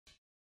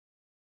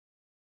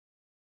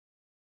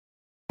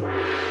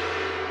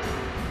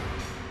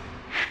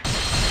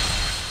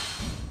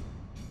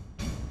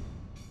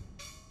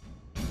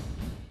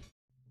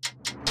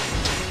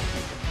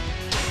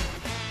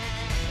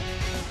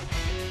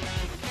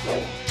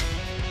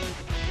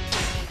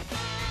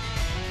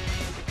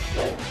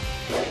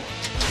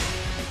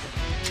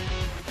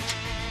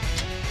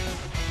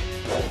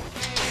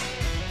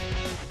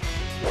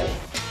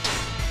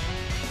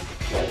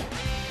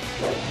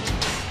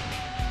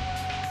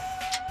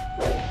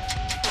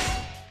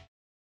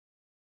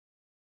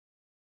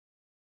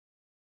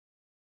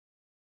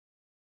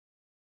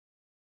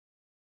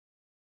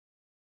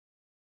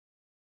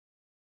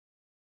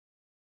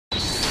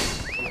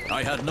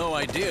I had no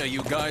idea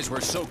you guys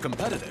were so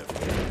competitive.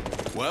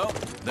 Well,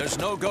 there's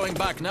no going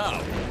back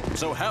now,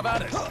 so have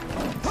at it.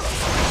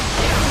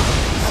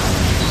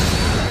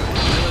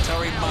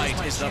 Military might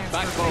is the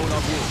backbone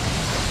of Wu.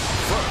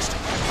 First,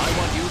 I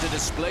want you to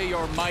display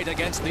your might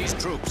against these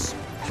troops.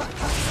 I'm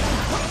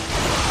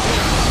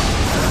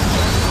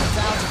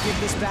vowed to give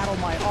this battle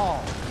my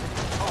all.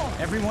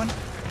 Everyone,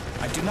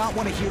 I do not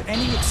want to hear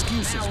any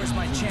excuses. Now is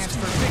my chance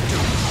for victory.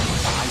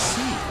 I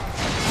see.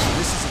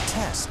 This is a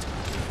test.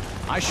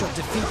 I shall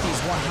defeat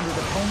these 100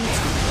 opponents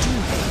with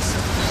due haste.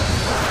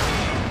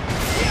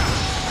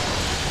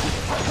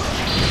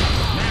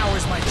 Now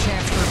is my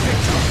chance for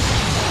victory.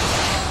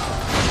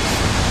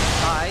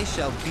 I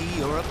shall be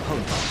your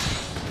opponent.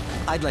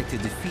 I'd like to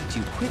defeat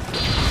you quickly,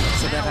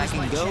 so that I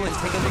can go and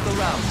take a look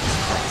around this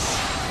place.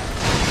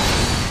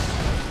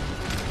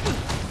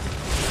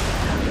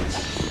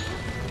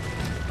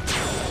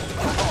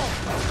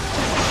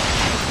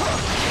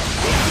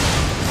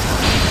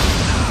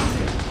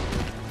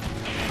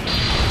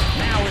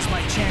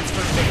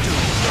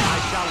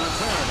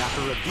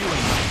 Reviewing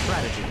my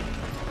strategy.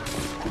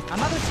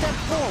 Another step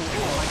forward.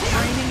 My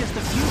training is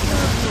the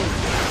future of Wu.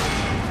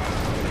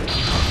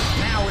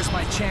 Now is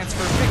my chance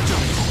for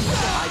victory.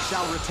 I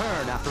shall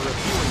return after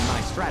reviewing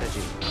my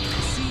strategy.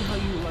 See how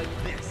you like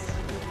this.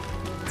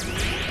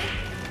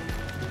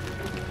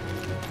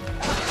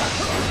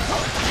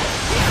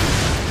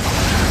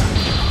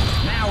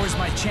 Now is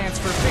my chance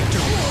for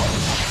victory.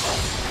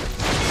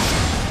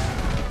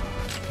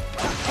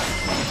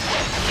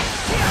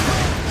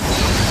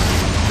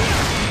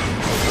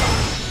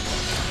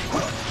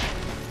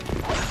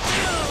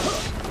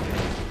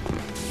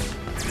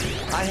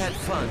 I had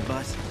fun,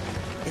 but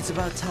it's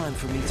about time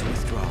for me to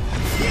withdraw.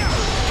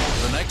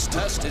 The next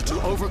test is to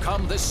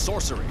overcome this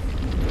sorcery.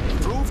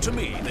 Prove to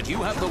me that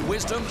you have the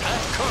wisdom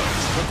and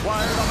courage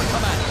required of a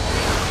commander.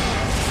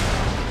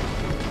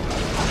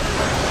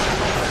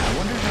 I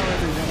wonder how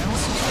everyone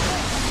else is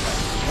doing.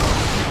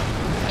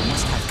 I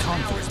must have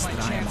confidence that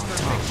I am on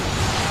top.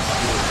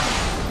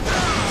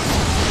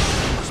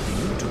 Must be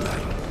new to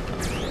battle.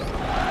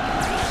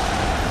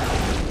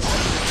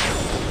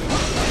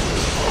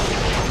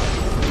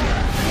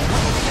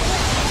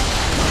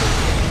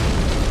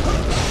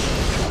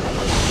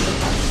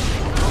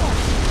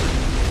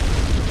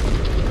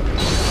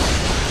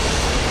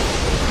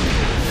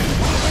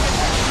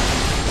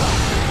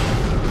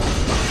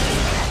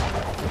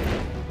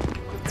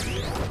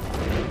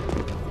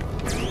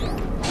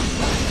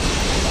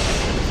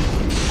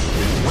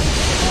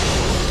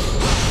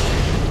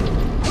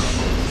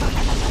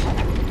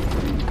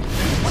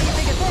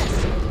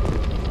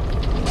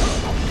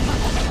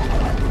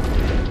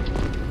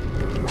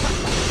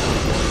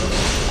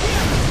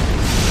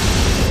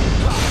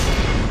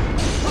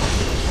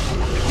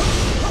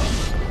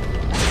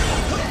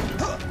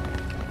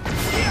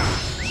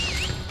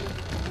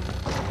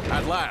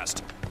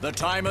 The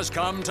time has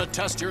come to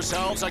test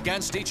yourselves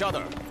against each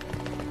other.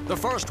 The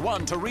first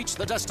one to reach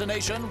the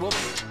destination will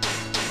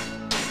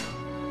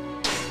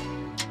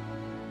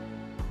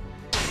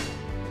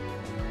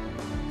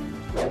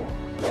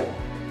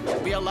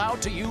be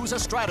allowed to use a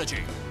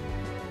strategy.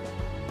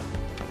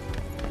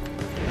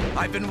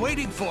 I've been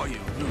waiting for you,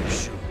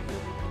 musou.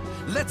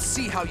 Let's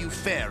see how you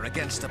fare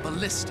against a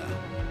ballista.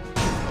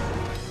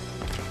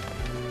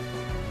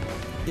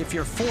 If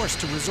you're forced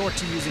to resort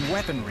to using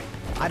weaponry,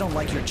 I don't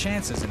like your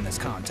chances in this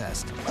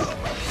contest.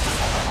 Witness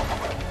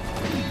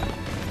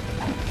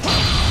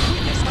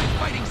my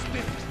fighting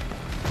spirit!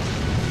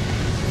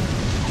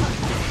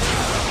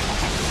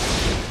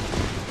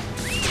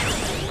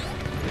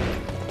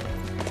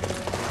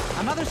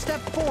 Another step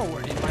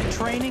forward in my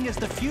training as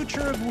the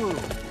future of Wu.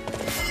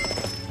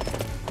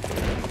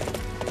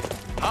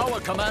 How a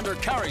commander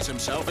carries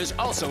himself is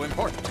also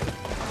important.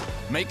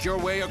 Make your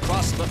way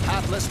across the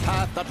pathless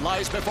path that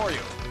lies before you.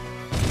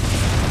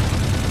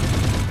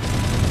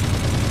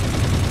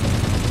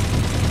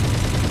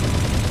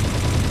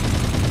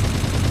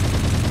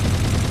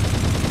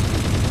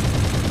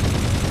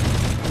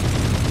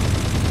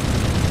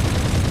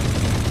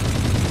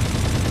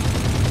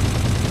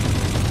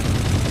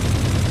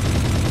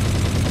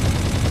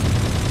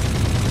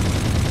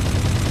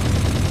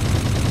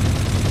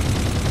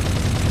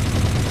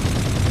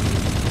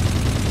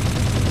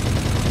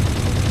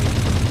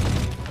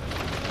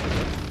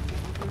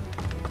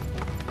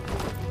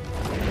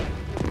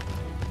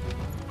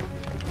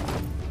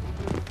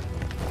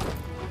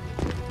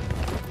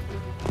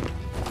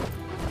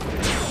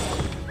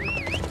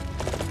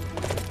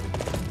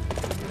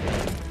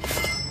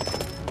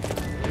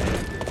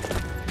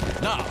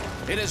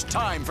 is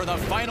time for the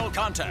final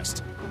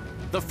contest.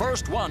 The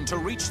first one to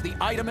reach the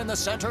item in the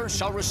center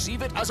shall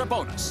receive it as a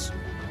bonus.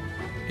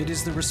 It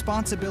is the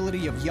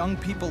responsibility of young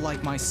people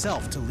like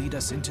myself to lead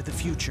us into the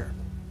future.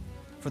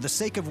 For the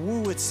sake of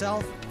Wu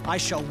itself, I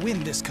shall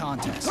win this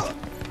contest.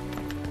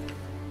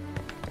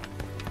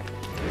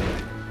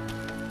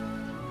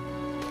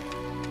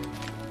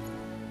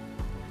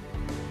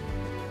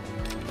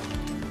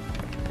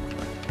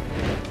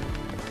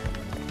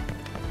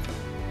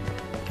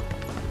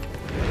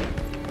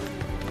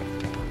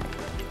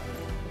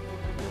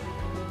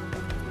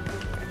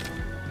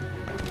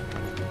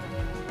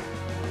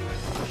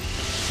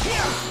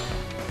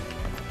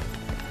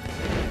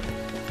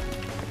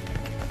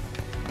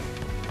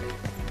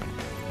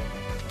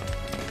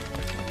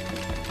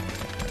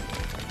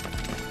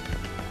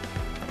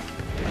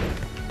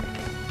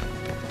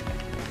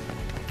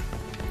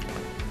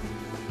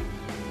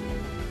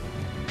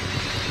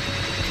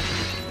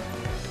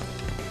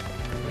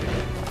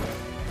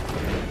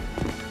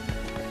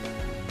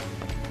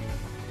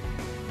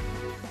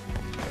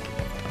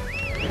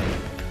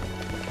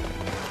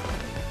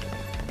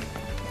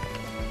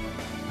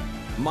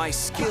 My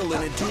skill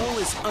in a duel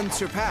is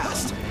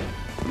unsurpassed.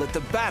 Let the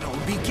battle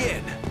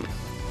begin.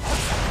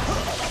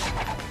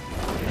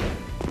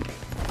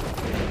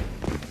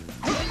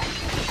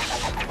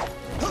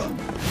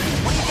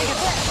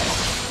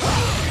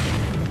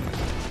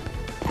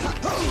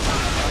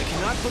 I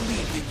cannot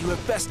believe that you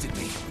have bested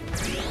me.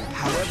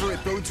 However,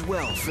 it bodes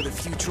well for the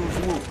future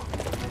of Wu.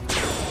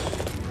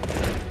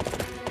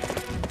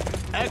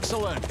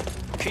 Excellent.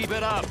 Keep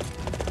it up.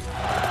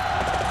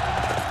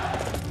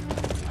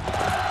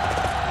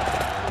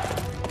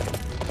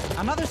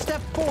 Another step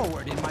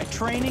forward in my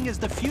training is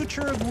the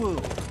future of Wu.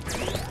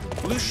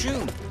 Lu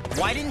Xun,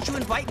 why didn't you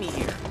invite me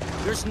here?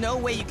 There's no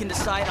way you can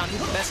decide on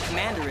who the best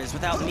commander is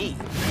without me.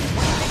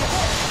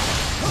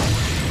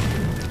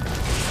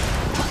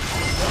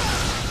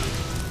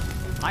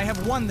 I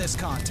have won this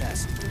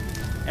contest.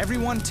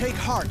 Everyone take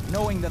heart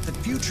knowing that the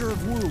future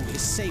of Wu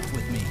is safe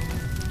with me.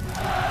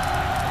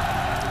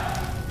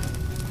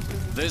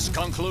 This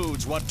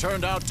concludes what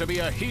turned out to be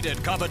a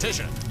heated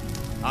competition.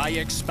 I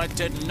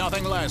expected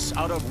nothing less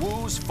out of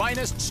Wu's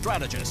finest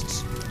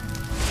strategists.